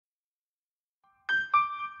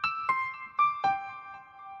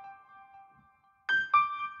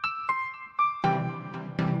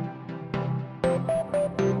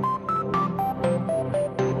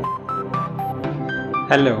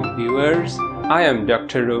Hello viewers, I am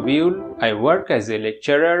Dr. Rabiul. I work as a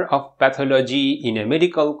lecturer of pathology in a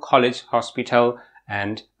medical college hospital,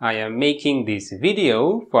 and I am making this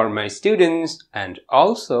video for my students and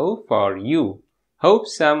also for you. Hope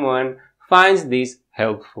someone finds this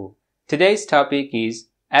helpful. Today's topic is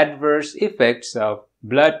adverse effects of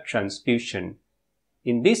blood transfusion.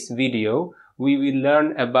 In this video, we will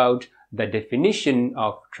learn about the definition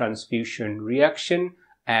of transfusion reaction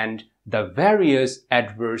and the various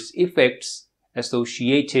adverse effects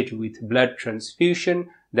associated with blood transfusion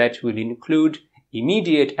that will include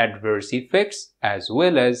immediate adverse effects as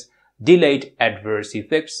well as delayed adverse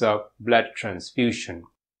effects of blood transfusion.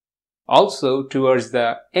 Also, towards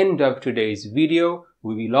the end of today's video,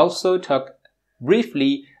 we will also talk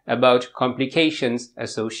briefly about complications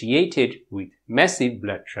associated with massive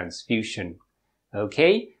blood transfusion.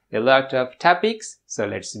 Okay, a lot of topics, so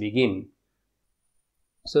let's begin.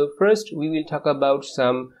 So first we will talk about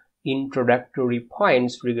some introductory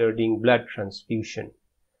points regarding blood transfusion.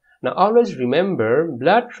 Now always remember,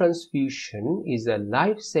 blood transfusion is a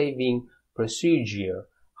life-saving procedure.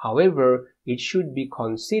 However, it should be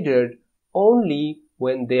considered only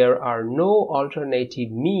when there are no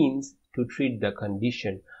alternative means to treat the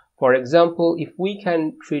condition. For example, if we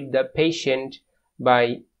can treat the patient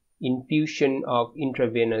by infusion of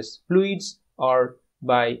intravenous fluids or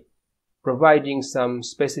by providing some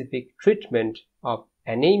specific treatment of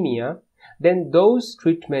anemia, then those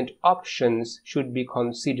treatment options should be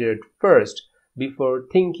considered first before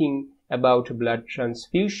thinking about blood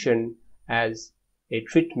transfusion as a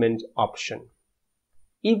treatment option.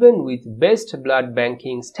 Even with best blood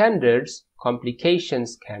banking standards,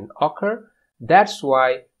 complications can occur. That's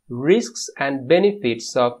why risks and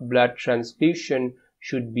benefits of blood transfusion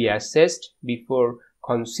should be assessed before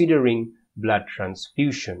considering blood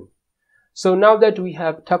transfusion. So now that we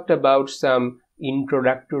have talked about some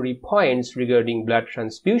introductory points regarding blood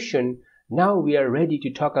transfusion, now we are ready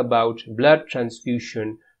to talk about blood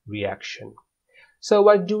transfusion reaction. So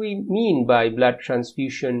what do we mean by blood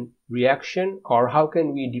transfusion reaction, or how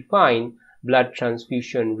can we define blood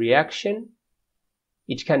transfusion reaction?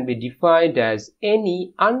 It can be defined as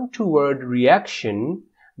any untoward reaction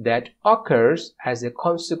that occurs as a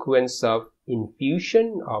consequence of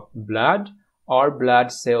infusion of blood or blood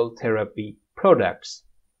cell therapy products.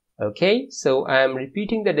 Okay, so I am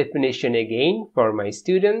repeating the definition again for my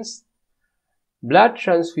students. Blood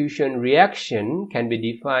transfusion reaction can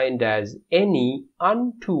be defined as any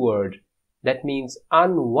untoward, that means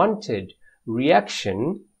unwanted,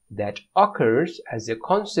 reaction that occurs as a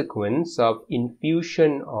consequence of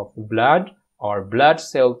infusion of blood or blood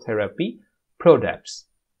cell therapy products.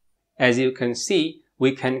 As you can see,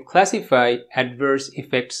 we can classify adverse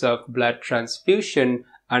effects of blood transfusion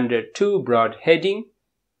under two broad headings: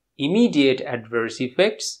 immediate adverse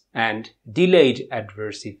effects and delayed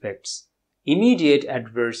adverse effects. Immediate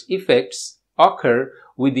adverse effects occur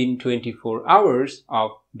within 24 hours of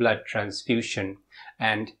blood transfusion,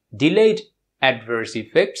 and delayed adverse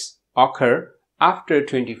effects occur after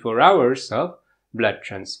 24 hours of blood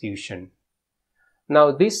transfusion.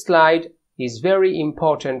 Now this slide is very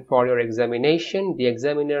important for your examination. The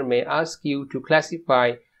examiner may ask you to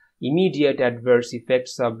classify immediate adverse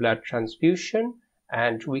effects of blood transfusion,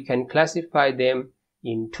 and we can classify them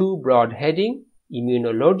in two broad headings: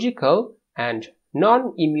 immunological and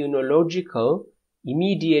non-immunological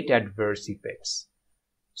immediate adverse effects.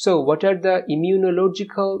 So what are the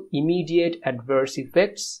immunological immediate adverse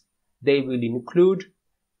effects? They will include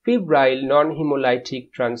febrile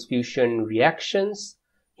non-hemolytic transfusion reactions,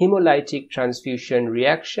 hemolytic transfusion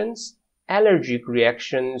reactions, allergic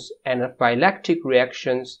reactions, anaphylactic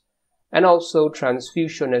reactions, and also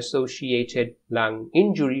transfusion-associated lung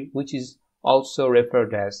injury, which is also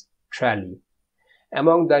referred as TRALI.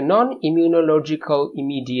 Among the non-immunological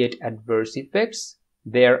immediate adverse effects,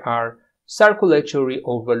 there are circulatory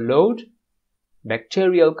overload,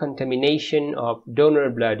 bacterial contamination of donor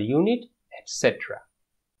blood unit, etc.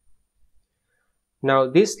 Now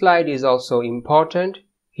this slide is also important.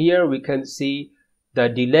 Here we can see the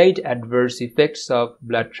delayed adverse effects of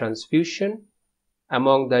blood transfusion.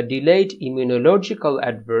 Among the delayed immunological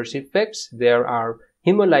adverse effects, there are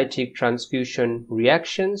hemolytic transfusion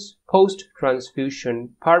reactions,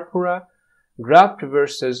 post-transfusion purpura,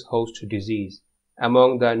 graft-versus-host disease.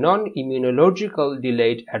 Among the non-immunological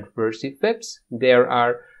delayed adverse effects, there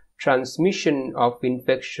are transmission of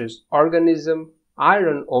infectious organism,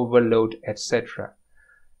 iron overload, etc.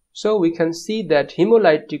 So we can see that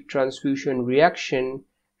hemolytic transfusion reaction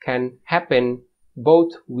can happen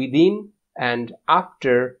both within and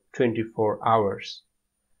after 24 hours.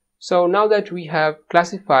 So now that we have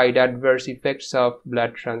classified adverse effects of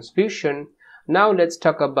blood transfusion, now let's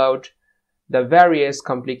talk about the various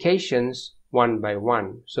complications one by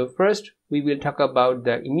one. So first we will talk about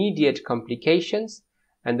the immediate complications,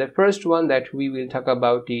 and the first one that we will talk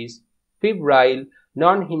about is febrile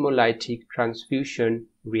non-hemolytic transfusion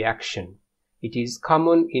reaction. It is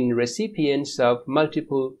common in recipients of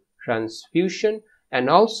multiple transfusion and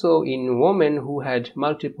also in women who had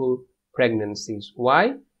multiple pregnancies.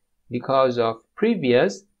 Why? Because of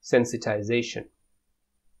previous sensitization.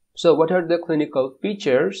 So what are the clinical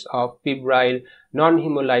features of febrile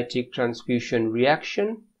non-hemolytic transfusion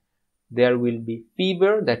reaction? There will be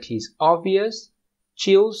fever that is obvious,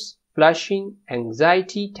 chills, flushing,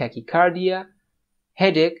 anxiety, tachycardia,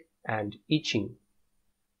 headache, and itching.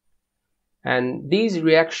 And these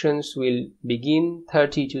reactions will begin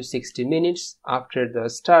 30 to 60 minutes after the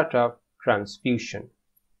start of transfusion.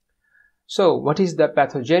 So what is the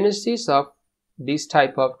pathogenesis of this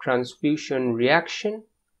type of transfusion reaction?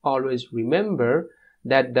 Always remember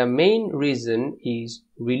that the main reason is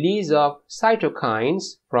release of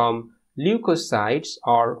cytokines from leukocytes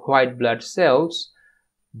or white blood cells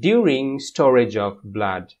during storage of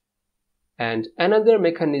blood. And another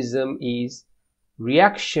mechanism is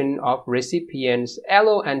reaction of recipients'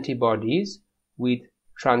 alloantibodies with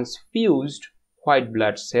transfused white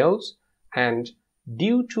blood cells, and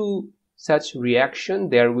due to such reaction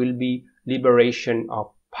there will be liberation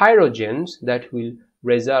of pyrogens that will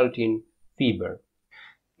result in fever.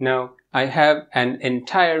 Now I have an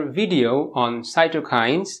entire video on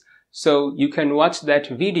cytokines, so you can watch that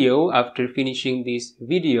video after finishing this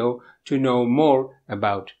video to know more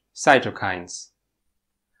about cytokines.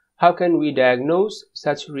 How can we diagnose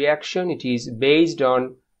such reaction? It is based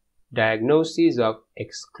on diagnosis of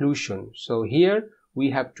exclusion. So here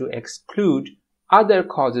we have to exclude other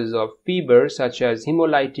causes of fever such as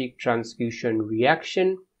hemolytic transfusion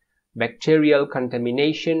reaction, bacterial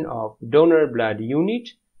contamination of donor blood unit,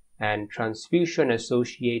 and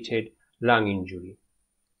transfusion-associated lung injury.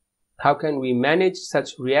 How can we manage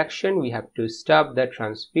such reaction? We have to stop the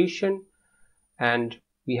transfusion and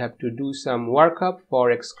we have to do some workup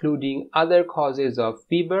for excluding other causes of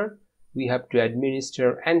fever. We have to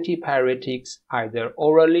administer antipyretics either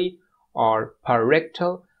orally or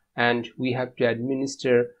parectal, and we have to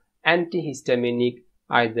administer antihistaminic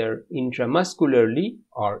either intramuscularly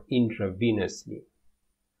or intravenously.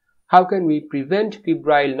 How can we prevent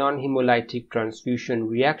febrile non-hemolytic transfusion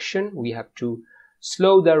reaction? We have to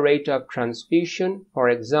slow the rate of transfusion. For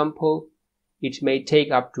example, it may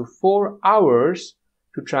take up to 4 hours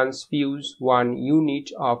to transfuse 1 unit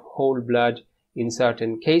of whole blood in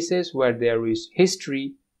certain cases where there is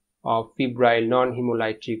history of febrile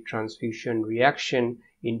non-hemolytic transfusion reaction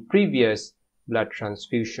in previous blood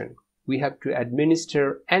transfusion. We have to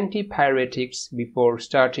administer antipyretics before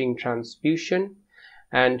starting transfusion,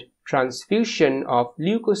 and transfusion of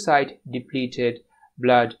leukocyte depleted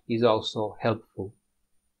blood is also helpful.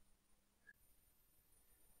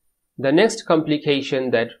 The next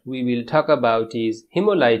complication that we will talk about is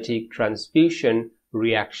hemolytic transfusion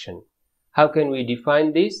reaction. How can we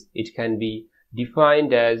define this? It can be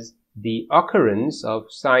defined as the occurrence of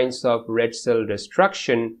signs of red cell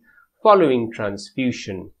destruction following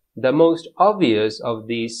transfusion. The most obvious of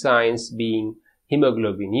these signs being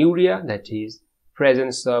hemoglobinuria, that is,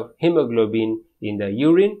 presence of hemoglobin in the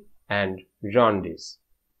urine, and jaundice.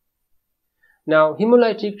 Now,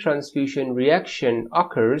 hemolytic transfusion reaction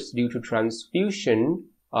occurs due to transfusion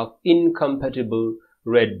of incompatible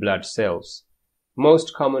red blood cells.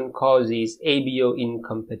 Most common cause is ABO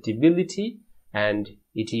incompatibility, and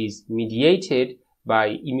it is mediated by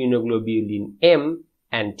immunoglobulin M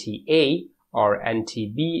anti-A or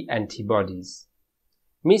anti-B antibodies.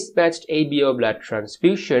 Mismatched ABO blood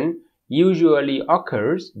transfusion usually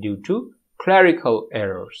occurs due to clerical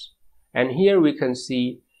errors. And here we can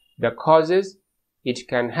see the causes. It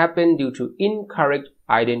can happen due to incorrect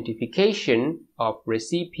identification of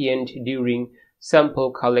recipient during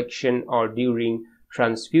sample collection or during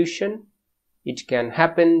transfusion. It can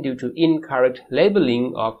happen due to incorrect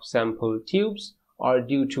labeling of sample tubes or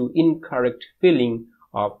due to incorrect filling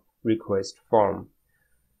of request form.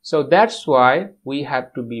 So that's why we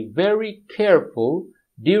have to be very careful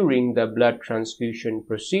during the blood transfusion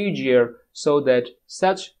procedure so that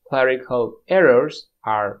such clerical errors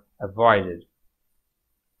are avoided.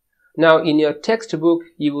 Now, in your textbook,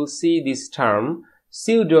 you will see this term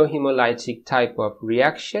pseudo-hemolytic type of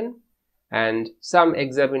reaction, and some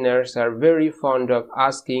examiners are very fond of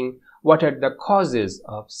asking what are the causes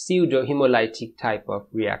of pseudo-hemolytic type of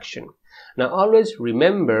reaction. Now, always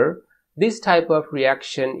remember this type of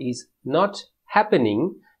reaction is not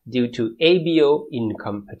happening due to ABO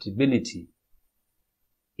incompatibility.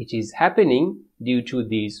 It is happening due to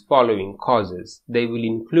these following causes. They will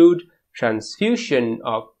include transfusion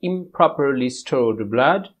of improperly stored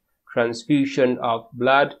blood, transfusion of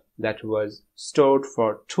blood that was stored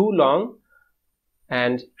for too long,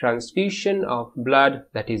 and transfusion of blood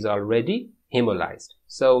that is already hemolyzed.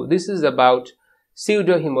 So this is about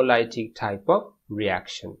pseudohemolytic type of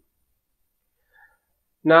reaction.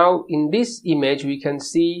 Now in this image we can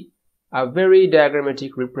see a very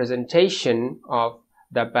diagrammatic representation of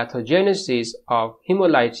the pathogenesis of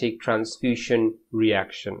hemolytic transfusion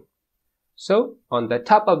reaction. So on the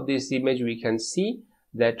top of this image we can see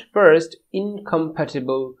that first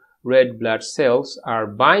incompatible red blood cells are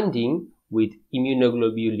binding with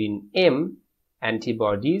immunoglobulin M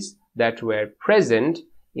antibodies that were present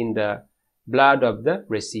in the blood of the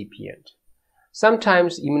recipient.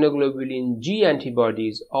 Sometimes immunoglobulin G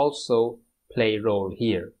antibodies also play a role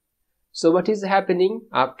here. So what is happening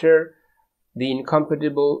after the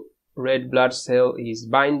incompatible red blood cell is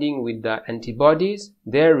binding with the antibodies?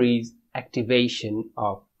 There is activation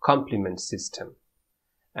of complement system.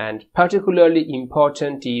 And particularly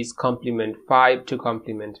important is complement 5 to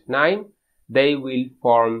complement 9. They will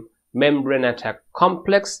form membrane attack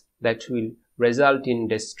complex that will result in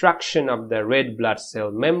destruction of the red blood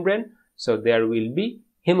cell membrane. So there will be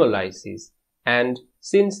hemolysis. And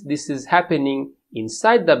since this is happening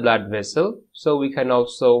inside the blood vessel, so we can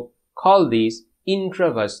also call this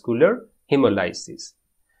intravascular hemolysis.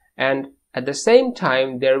 And at the same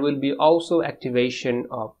time, there will be also activation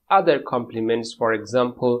of other complements, for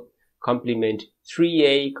example, complement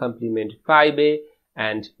 3A, complement 5A,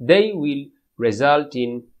 and they will result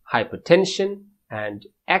in hypertension and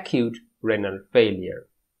acute renal failure.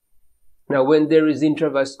 Now, when there is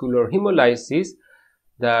intravascular hemolysis,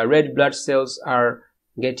 the red blood cells are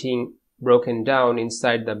getting broken down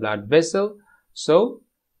inside the blood vessel, so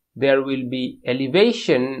there will be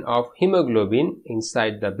elevation of hemoglobin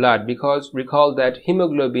inside the blood, because recall that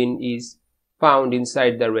hemoglobin is found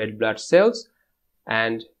inside the red blood cells,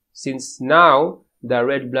 and since now the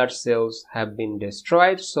red blood cells have been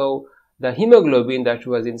destroyed, so the hemoglobin that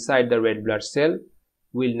was inside the red blood cell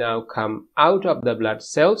will now come out of the blood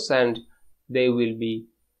cells and they will be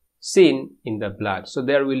seen in the blood. So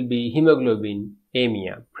there will be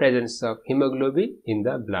hemoglobinemia, presence of hemoglobin in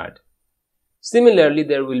the blood. Similarly,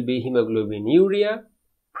 there will be hemoglobinuria,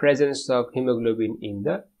 presence of hemoglobin in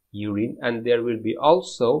the urine, and there will be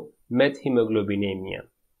also methemoglobinemia.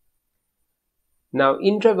 Now,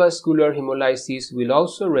 intravascular hemolysis will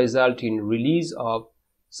also result in release of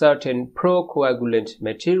certain procoagulant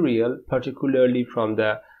material, particularly from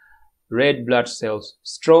the red blood cells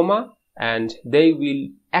stroma, and they will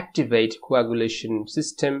activate coagulation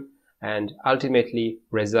system and ultimately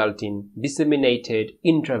result in disseminated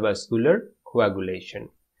intravascular coagulation.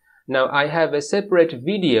 Now, I have a separate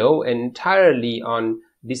video entirely on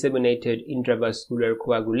disseminated intravascular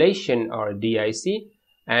coagulation, or DIC,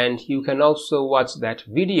 and you can also watch that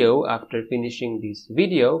video after finishing this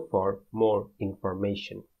video for more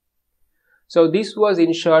information. So this was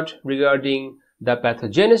in short regarding the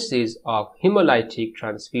pathogenesis of hemolytic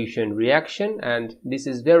transfusion reaction, and this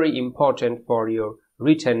is very important for your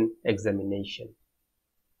written examination.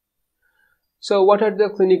 So what are the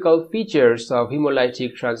clinical features of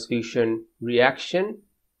hemolytic transfusion reaction?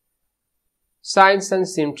 Signs and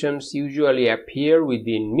symptoms usually appear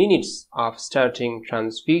within minutes of starting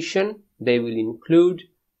transfusion. They will include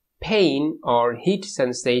pain or heat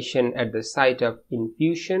sensation at the site of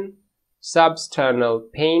infusion,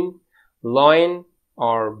 substernal pain, loin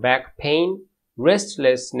or back pain,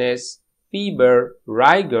 restlessness, fever,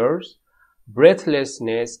 rigors,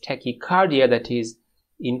 breathlessness, tachycardia, that is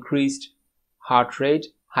increased heart rate,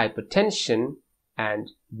 hypertension,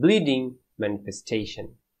 and bleeding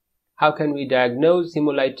manifestation. How can we diagnose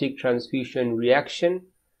hemolytic transfusion reaction?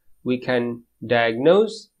 We can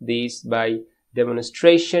diagnose this by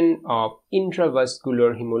demonstration of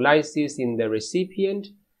intravascular hemolysis in the recipient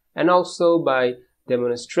and also by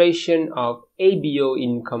demonstration of ABO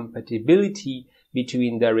incompatibility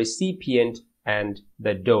between the recipient and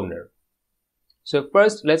the donor. So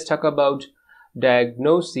first, let's talk about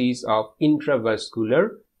diagnosis of intravascular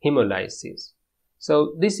hemolysis.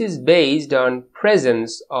 So this is based on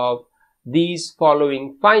presence of these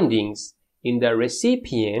following findings in the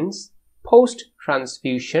recipient's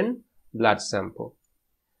post-transfusion blood sample.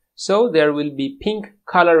 So there will be pink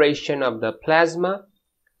coloration of the plasma,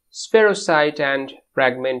 spherocyte and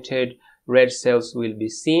fragmented red cells will be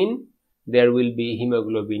seen. There will be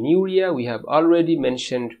hemoglobinuria. We have already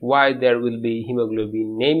mentioned why there will be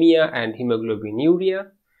hemoglobinemia and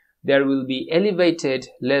hemoglobinuria. there will be elevated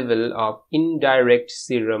level of indirect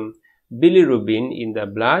serum bilirubin in the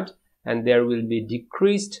blood, and there will be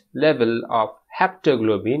decreased level of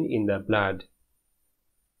haptoglobin in the blood.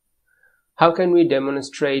 How can we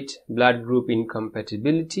demonstrate blood group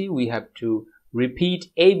incompatibility? We have to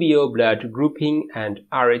repeat ABO blood grouping and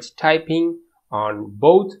RH typing on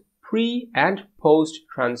both pre and post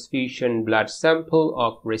transfusion blood sample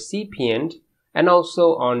of recipient and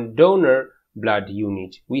also on donor blood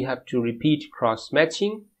unit. We have to repeat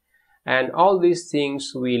cross-matching, and all these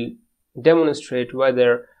things will demonstrate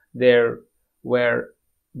whether there were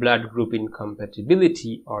blood group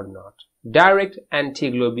incompatibility or not. Direct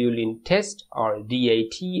antiglobulin test or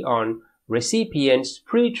DAT on recipients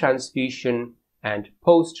pre-transfusion and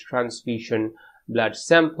post-transfusion blood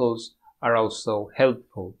samples are also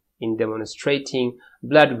helpful in demonstrating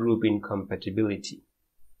blood group incompatibility.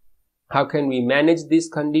 How can we manage this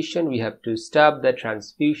condition? We have to stop the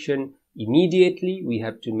transfusion immediately. We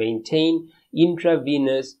have to maintain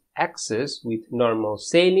intravenous access with normal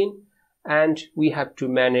saline, and we have to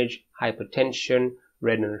manage hypertension,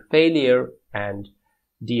 renal failure, and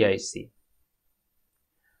DIC.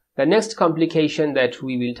 The next complication that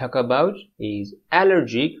we will talk about is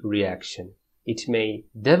allergic reaction. It may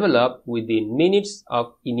develop within minutes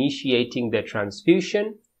of initiating the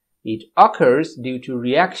transfusion. It occurs due to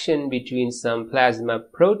reaction between some plasma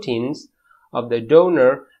proteins of the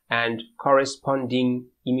donor and corresponding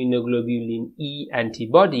immunoglobulin E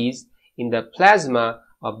antibodies in the plasma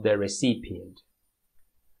of the recipient.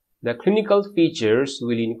 The clinical features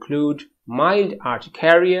will include mild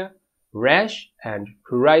urticaria, rash, and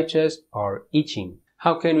pruritus or itching.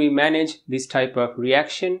 How can we manage this type of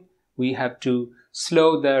reaction? We have to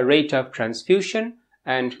slow the rate of transfusion,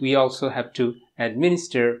 and we also have to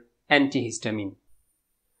administer antihistamine.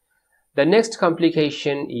 The next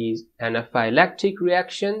complication is anaphylactic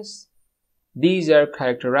reactions. These are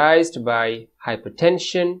characterized by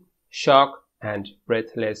hypertension, shock, and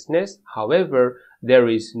breathlessness. However, there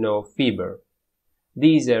is no fever.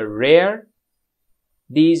 These are rare.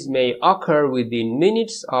 These may occur within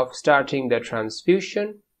minutes of starting the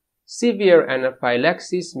transfusion. Severe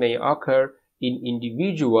anaphylaxis may occur in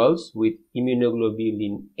individuals with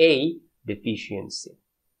immunoglobulin A deficiency.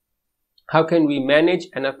 How can we manage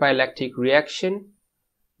anaphylactic reaction?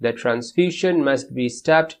 The transfusion must be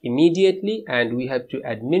stopped immediately, and we have to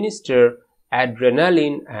administer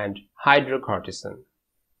adrenaline and hydrocortisone.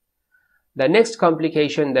 The next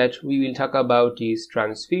complication that we will talk about is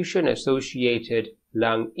transfusion-associated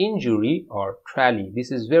lung injury or TRALI.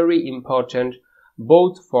 This is very important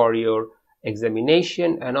both for your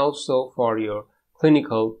examination and also for your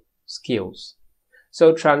clinical skills.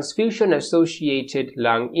 So transfusion-associated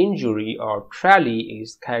lung injury or TRALI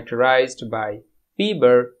is characterized by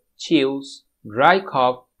fever, chills, dry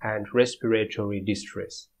cough, and respiratory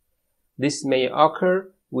distress. This may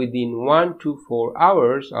occur within 1 to 4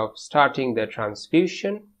 hours of starting the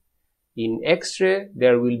transfusion. In X-ray,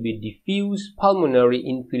 there will be diffuse pulmonary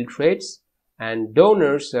infiltrates, and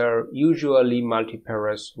donors are usually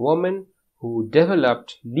multiparous women who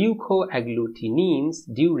developed leukoagglutinins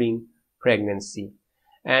during pregnancy.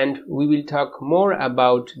 And we will talk more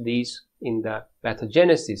about this in the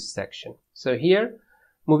pathogenesis section. So here,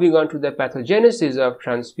 moving on to the pathogenesis of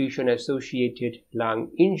transfusion-associated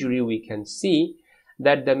lung injury, we can see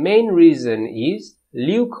that the main reason is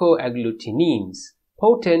leukoagglutinins.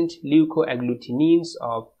 Potent leukoagglutinins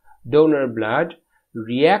of donor blood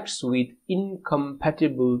reacts with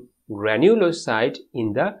incompatible granulocyte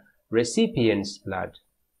in the recipient's blood.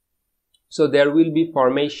 So there will be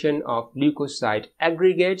formation of leukocyte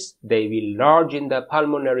aggregates. They will lodge in the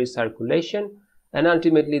pulmonary circulation, and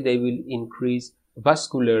ultimately they will increase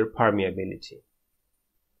vascular permeability.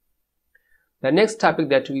 The next topic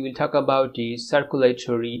that we will talk about is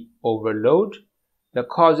circulatory overload. The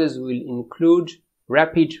causes will include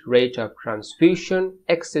rapid rate of transfusion,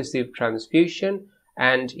 excessive transfusion,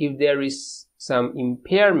 and if there is some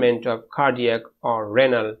impairment of cardiac or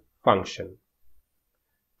renal function.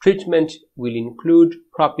 Treatment will include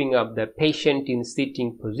propping up the patient in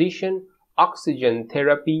sitting position, oxygen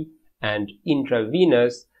therapy, and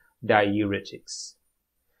intravenous diuretics.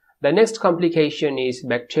 The next complication is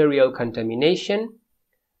bacterial contamination.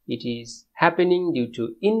 It is happening due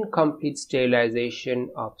to incomplete sterilization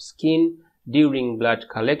of skin during blood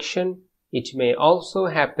collection. It may also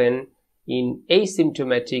happen in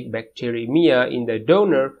asymptomatic bacteremia in the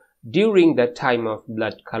donor during the time of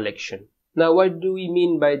blood collection. Now, what do we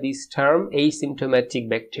mean by this term, asymptomatic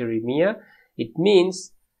bacteremia? It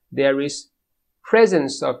means there is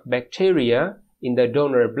presence of bacteria in the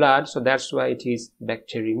donor blood, so that's why it is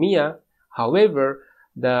bacteremia. However,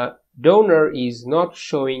 the donor is not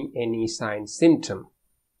showing any sign symptom.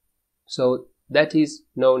 So that is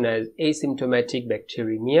known as asymptomatic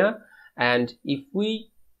bacteremia, and if we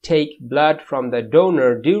take blood from the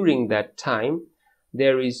donor during that time,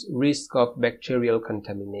 there is risk of bacterial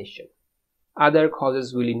contamination. Other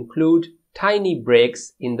causes will include tiny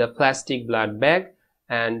breaks in the plastic blood bag,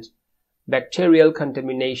 and bacterial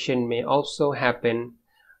contamination may also happen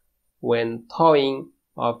when thawing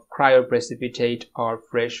of cryoprecipitate or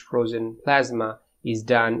fresh frozen plasma is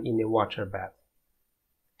done in a water bath.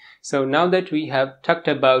 So now that we have talked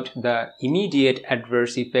about the immediate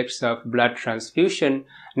adverse effects of blood transfusion,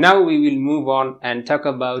 now we will move on and talk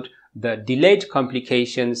about the delayed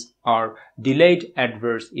complications or delayed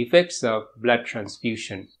adverse effects of blood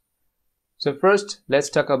transfusion. So first, let's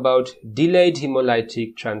talk about delayed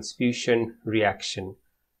hemolytic transfusion reaction.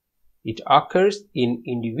 It occurs in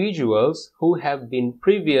individuals who have been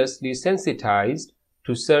previously sensitized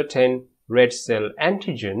to certain red cell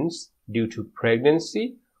antigens due to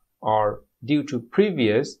pregnancy or due to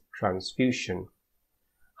previous transfusion.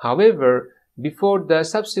 However, before the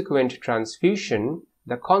subsequent transfusion,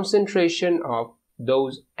 the concentration of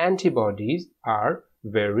those antibodies are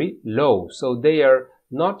very low, so they are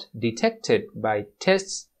not detected by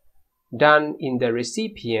tests done in the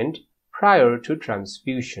recipient prior to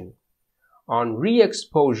transfusion. On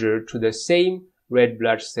re-exposure to the same red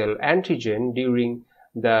blood cell antigen during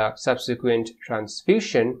the subsequent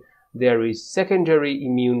transfusion, there is secondary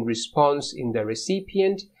immune response in the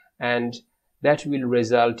recipient, and that will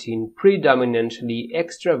result in predominantly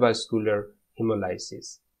extravascular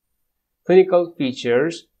hemolysis. Clinical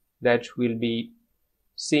features that will be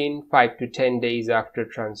seen 5 to 10 days after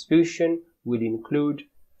transfusion will include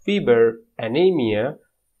fever, anemia,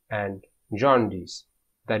 and jaundice.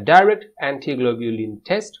 The direct antiglobulin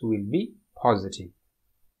test will be positive.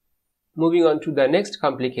 Moving on to the next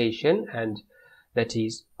complication, and that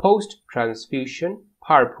is post-transfusion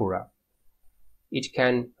purpura. It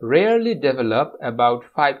can rarely develop about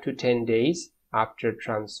 5 to 10 days after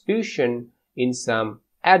transfusion in some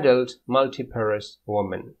adult multiparous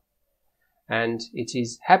women, and it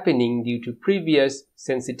is happening due to previous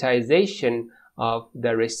sensitization of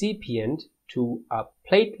the recipient to a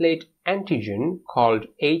platelet antigen called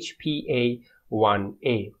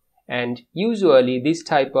HPA-1a, and usually this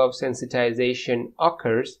type of sensitization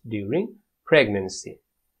occurs during pregnancy.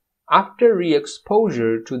 After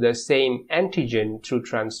re-exposure to the same antigen through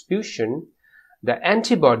transfusion, the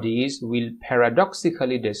antibodies will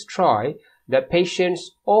paradoxically destroy the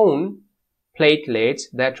patient's own platelets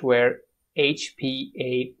that were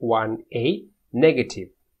HPA-1a negative.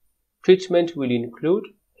 Treatment will include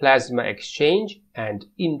plasma exchange and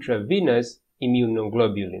intravenous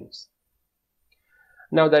immunoglobulins.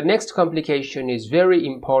 Now the next complication is very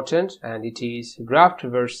important, and it is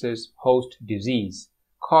graft-versus-host disease.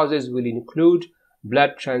 Causes will include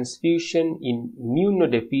blood transfusion in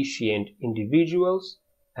immunodeficient individuals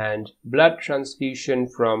and blood transfusion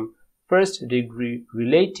from first-degree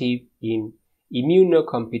relative in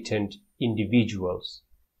immunocompetent individuals.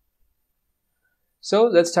 So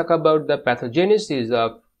let's talk about the pathogenesis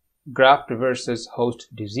of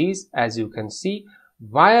graft-versus-host disease. As you can see,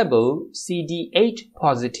 viable CD8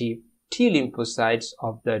 positive T lymphocytes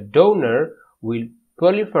of the donor will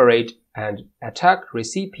proliferate and attack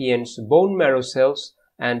recipient's bone marrow cells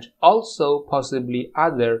and also possibly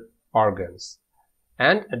other organs.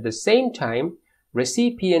 And at the same time,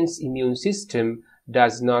 recipient's immune system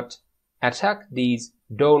does not attack these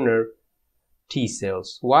donor T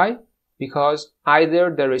cells. Why? Because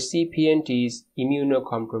either the recipient is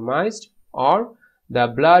immunocompromised or the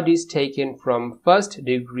blood is taken from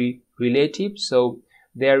first-degree relatives, so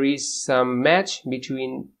there is some match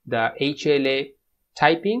between the HLA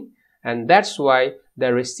typing, and that's why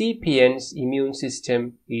the recipient's immune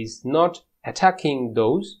system is not attacking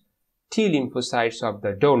those T lymphocytes of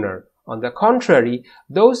the donor. On the contrary,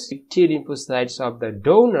 those T lymphocytes of the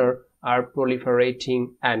donor are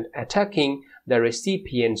proliferating and attacking the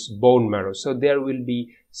recipient's bone marrow. So there will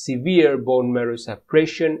be severe bone marrow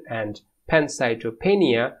suppression and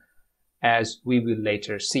pancytopenia, as we will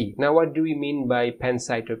later see. Now, what do we mean by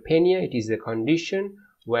pancytopenia? It is a condition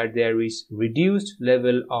where there is reduced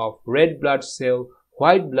level of red blood cell,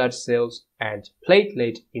 white blood cells, and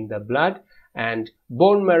platelet in the blood, and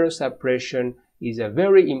bone marrow suppression is a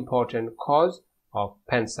very important cause of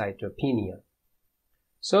pancytopenia.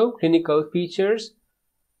 So, clinical features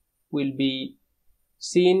will be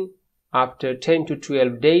seen after 10 to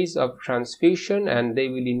 12 days of transfusion, and they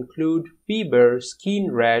will include fever,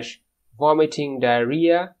 skin rash, vomiting,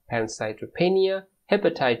 diarrhea, pancytopenia,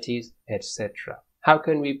 hepatitis, etc. How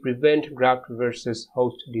can we prevent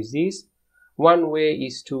graft-versus-host disease? One way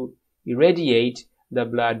is to irradiate the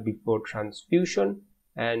blood before transfusion,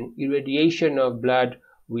 and irradiation of blood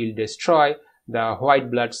will destroy the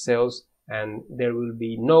white blood cells and there will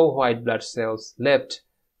be no white blood cells left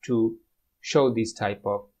to show this type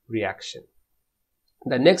of reaction.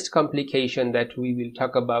 The next complication that we will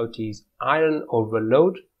talk about is iron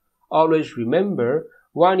overload. Always remember,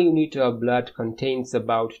 1 unit of blood contains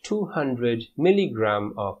about 200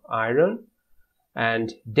 milligrams of iron,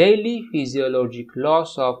 and daily physiologic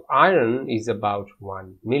loss of iron is about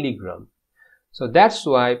 1 milligram. So that's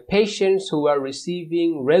why patients who are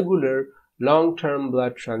receiving regular long-term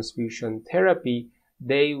blood transfusion therapy,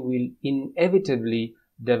 they will inevitably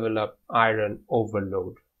develop iron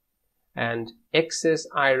overload. And excess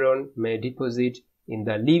iron may deposit in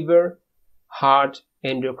the liver, heart,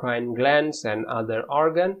 endocrine glands and other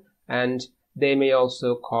organs, and they may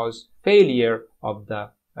also cause failure of the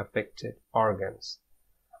affected organs.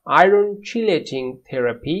 Iron chelating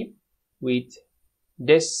therapy with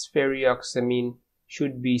desferrioxamine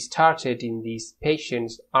should be started in these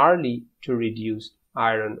patients early to reduce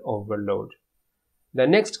iron overload. The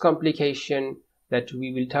next complication that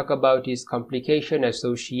we will talk about is complication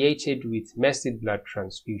associated with massive blood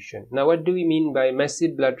transfusion. Now, what do we mean by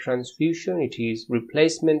massive blood transfusion? It is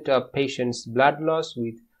replacement of patient's blood loss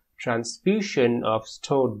with transfusion of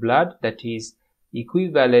stored blood that is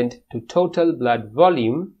equivalent to total blood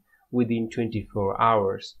volume within 24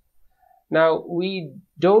 hours. Now, we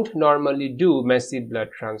don't normally do massive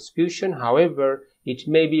blood transfusion. However, it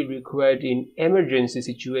may be required in emergency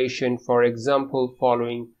situation, for example,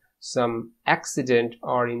 following some accident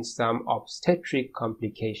or in some obstetric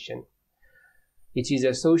complication. It is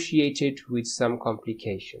associated with some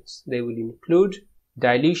complications. They will include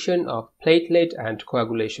dilution of platelet and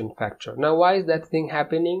coagulation factor. Now, why is that thing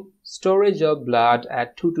happening? Storage of blood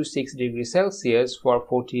at 2 to 6 degrees Celsius for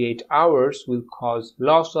 48 hours will cause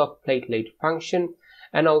loss of platelet function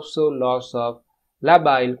and also loss of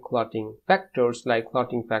labile clotting factors like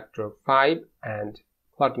clotting factor 5 and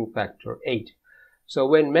clotting factor 8. So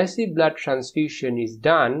when massive blood transfusion is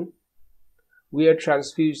done, we are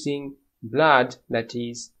transfusing blood that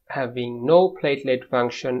is having no platelet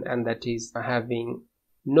function and that is having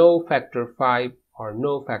no factor 5 or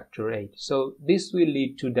no factor 8. So this will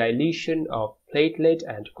lead to dilution of platelet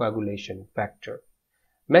and coagulation factor.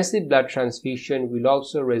 Massive blood transfusion will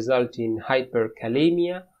also result in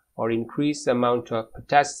hyperkalemia or increased amount of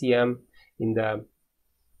potassium in the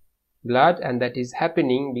blood, and that is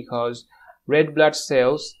happening because red blood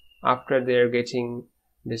cells, after they are getting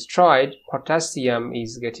destroyed, potassium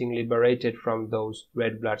is getting liberated from those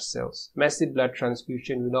red blood cells. Massive blood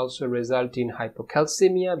transfusion will also result in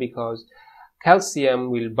hypocalcemia because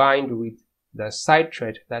calcium will bind with the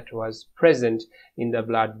citrate that was present in the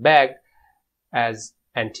blood bag as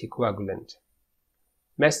anticoagulant.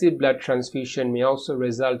 Massive blood transfusion may also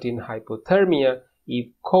result in hypothermia if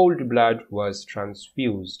cold blood was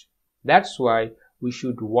transfused. That's why we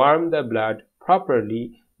should warm the blood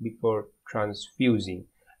properly before transfusing.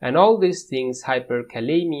 And all these things,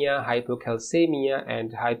 hyperkalemia, hypocalcemia,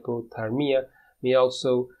 and hypothermia, may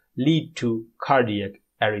also lead to cardiac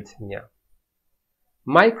arrhythmia.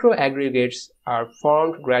 Microaggregates are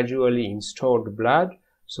formed gradually in stored blood.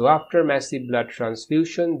 So after massive blood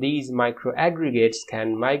transfusion, these microaggregates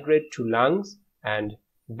can migrate to lungs, and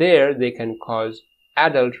there they can cause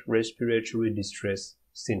adult respiratory distress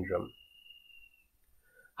syndrome.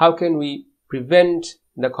 How can we prevent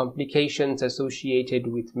the complications associated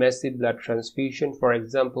with massive blood transfusion? For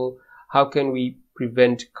example, how can we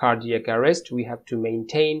prevent cardiac arrest? We have to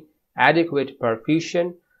maintain adequate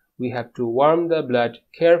perfusion. We have to warm the blood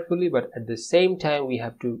carefully, but at the same time we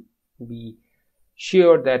have to be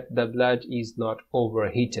sure that the blood is not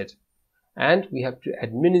overheated. And we have to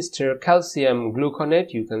administer calcium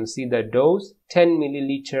gluconate. You can see the dose, 10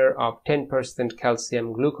 milliliter of 10%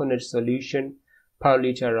 calcium gluconate solution per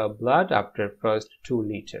liter of blood after first 2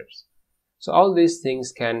 liters. So all these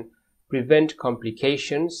things can prevent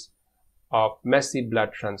complications of massive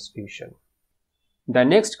blood transfusion. The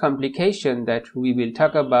next complication that we will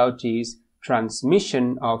talk about is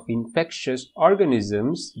transmission of infectious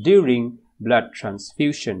organisms during blood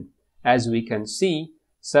transfusion. As we can see,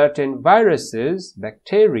 certain viruses,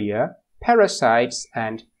 bacteria, parasites,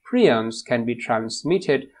 and prions can be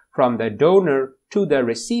transmitted from the donor to the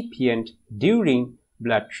recipient during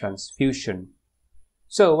blood transfusion.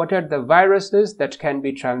 So, what are the viruses that can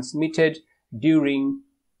be transmitted during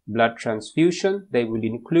blood transfusion? They will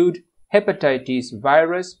include hepatitis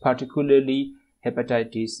virus, particularly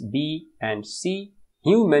hepatitis B and C,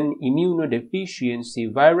 human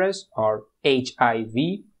immunodeficiency virus or HIV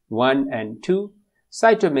 1 and 2,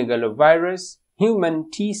 cytomegalovirus, human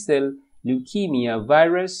T-cell leukemia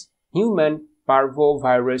virus, human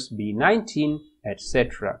parvovirus B19,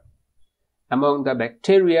 etc. Among the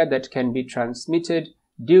bacteria that can be transmitted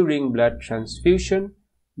during blood transfusion,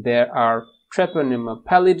 there are Treponema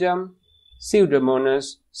pallidum,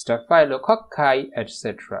 Pseudomonas, Staphylococci,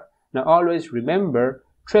 etc. Now always remember,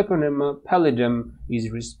 Treponema pallidum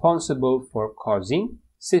is responsible for causing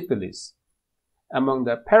syphilis. Among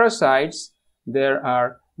the parasites, there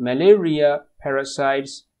are malaria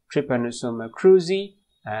parasites, Trypanosoma cruzi,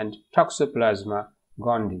 and Toxoplasma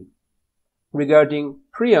gondii. Regarding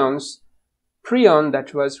prions, prion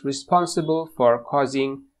that was responsible for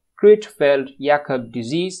causing Creutzfeldt-Jakob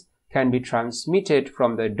disease can be transmitted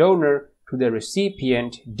from the donor to the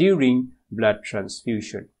recipient during blood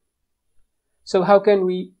transfusion. So how can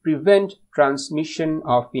we prevent transmission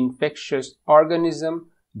of infectious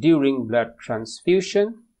organism during blood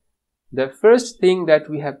transfusion? The first thing that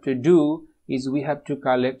we have to do is we have to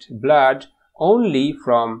collect blood only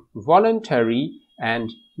from voluntary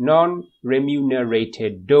and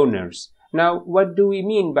non-remunerated donors. Now, what do we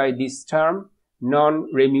mean by this term,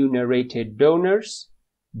 non-remunerated donors?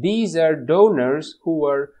 These are donors who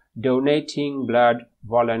are donating blood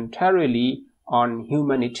voluntarily on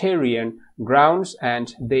humanitarian grounds,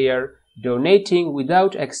 and they are donating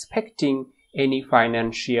without expecting any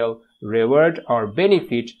financial reward or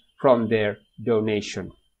benefit from their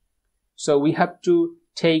donation. So we have to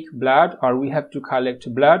take blood, or we have to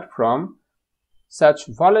collect blood from such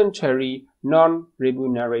voluntary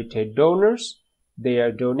non-remunerated donors. They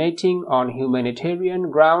are donating on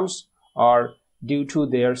humanitarian grounds or due to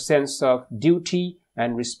their sense of duty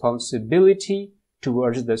and responsibility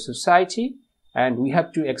towards the society, and we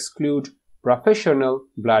have to exclude professional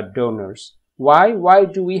blood donors. Why? Why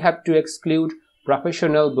do we have to exclude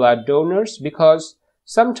professional blood donors? Because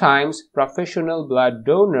sometimes professional blood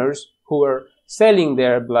donors who are selling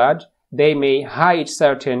their blood, they may hide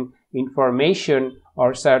certain information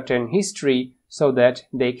or certain history so that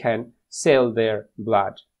they can sell their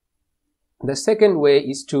blood. The second way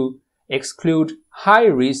is to exclude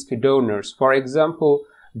high-risk donors. For example,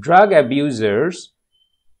 drug abusers,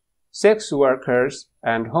 sex workers,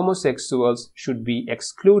 and homosexuals should be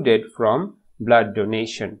excluded from blood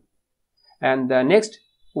donation. And the next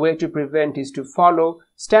way to prevent is to follow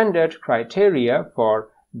standard criteria for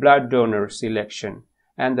blood donor selection.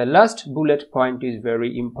 And the last bullet point is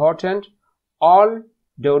very important. All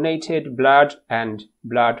donated blood and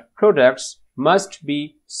blood products must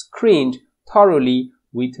be screened thoroughly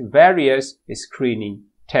with various screening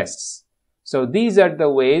tests. So these are the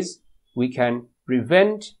ways we can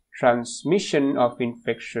prevent transmission of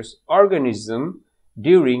infectious organism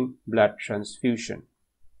during blood transfusion.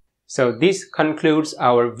 So this concludes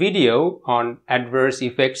our video on adverse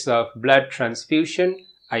effects of blood transfusion.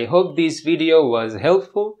 I hope this video was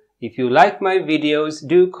helpful. If you like my videos,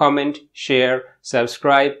 do comment, share,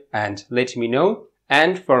 subscribe, and let me know.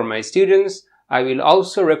 And for my students, I will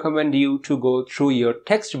also recommend you to go through your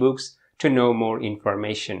textbooks to know more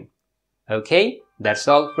information. Okay, that's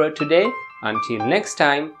all for today. Until next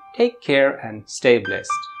time, take care and stay blessed.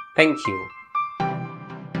 Thank you.